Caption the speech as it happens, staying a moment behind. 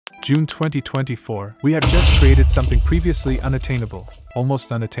June 2024, we have just created something previously unattainable,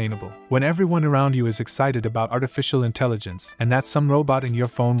 almost unattainable. When everyone around you is excited about artificial intelligence, and that some robot in your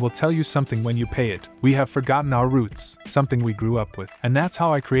phone will tell you something when you pay it, we have forgotten our roots, something we grew up with. And that's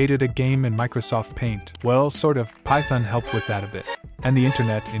how I created a game in Microsoft Paint. Well, sort of. Python helped with that a bit. And the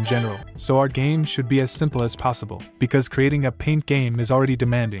internet in general. So our game should be as simple as possible, because creating a Paint game is already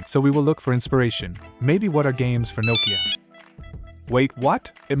demanding, so we will look for inspiration. Maybe what are games for Nokia? Wait,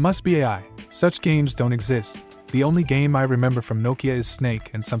 what? It must be AI. Such games don't exist. The only game I remember from Nokia is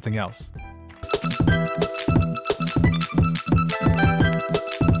Snake and something else.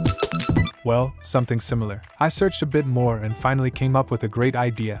 Well, something similar. I searched a bit more and finally came up with a great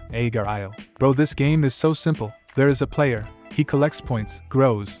idea, Agar.io. Bro, this game is so simple. There is a player, he collects points,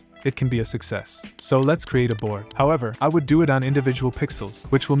 grows. It can be a success. So let's create a board. However, I would do it on individual pixels,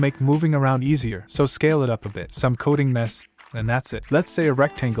 which will make moving around easier, so scale it up a bit. Some coding mess, and that's it. Let's say a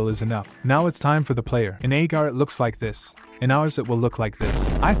rectangle is enough. Now it's time for the player. In Agar it looks like this. In ours it will look like this.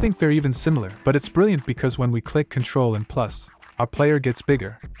 I think they're even similar, but it's brilliant because when we click Ctrl and plus, our player gets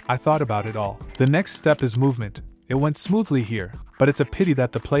bigger. I thought about it all. The next step is movement. It went smoothly here, but it's a pity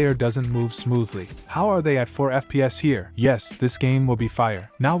that the player doesn't move smoothly. How are they at 4 FPS here? Yes, this game will be fire.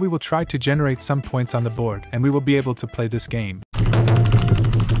 Now we will try to generate some points on the board, and we will be able to play this game.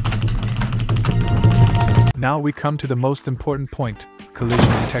 Now we come to the most important point,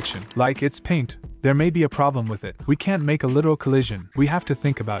 collision detection. Like it's Paint, there may be a problem with it. We can't make a literal collision, we have to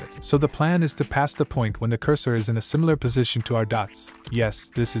think about it. So the plan is to pass the point when the cursor is in a similar position to our dots. Yes,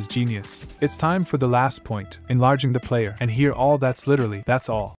 this is genius. It's time for the last point, enlarging the player. And here that's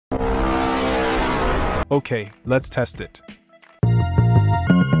all. Okay, let's test it.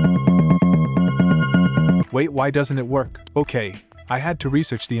 Wait, why doesn't it work? Okay. I had to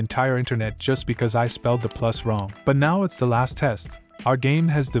research the entire internet just because I spelled the plus wrong. But now it's the last test. Our game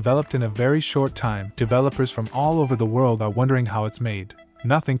has developed in a very short time. Developers from all over the world are wondering how it's made.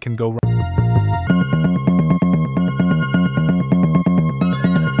 Nothing can go wrong.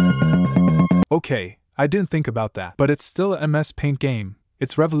 Okay, I didn't think about that. But it's still a MS Paint game.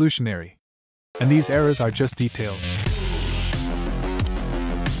 It's revolutionary. And these errors are just details.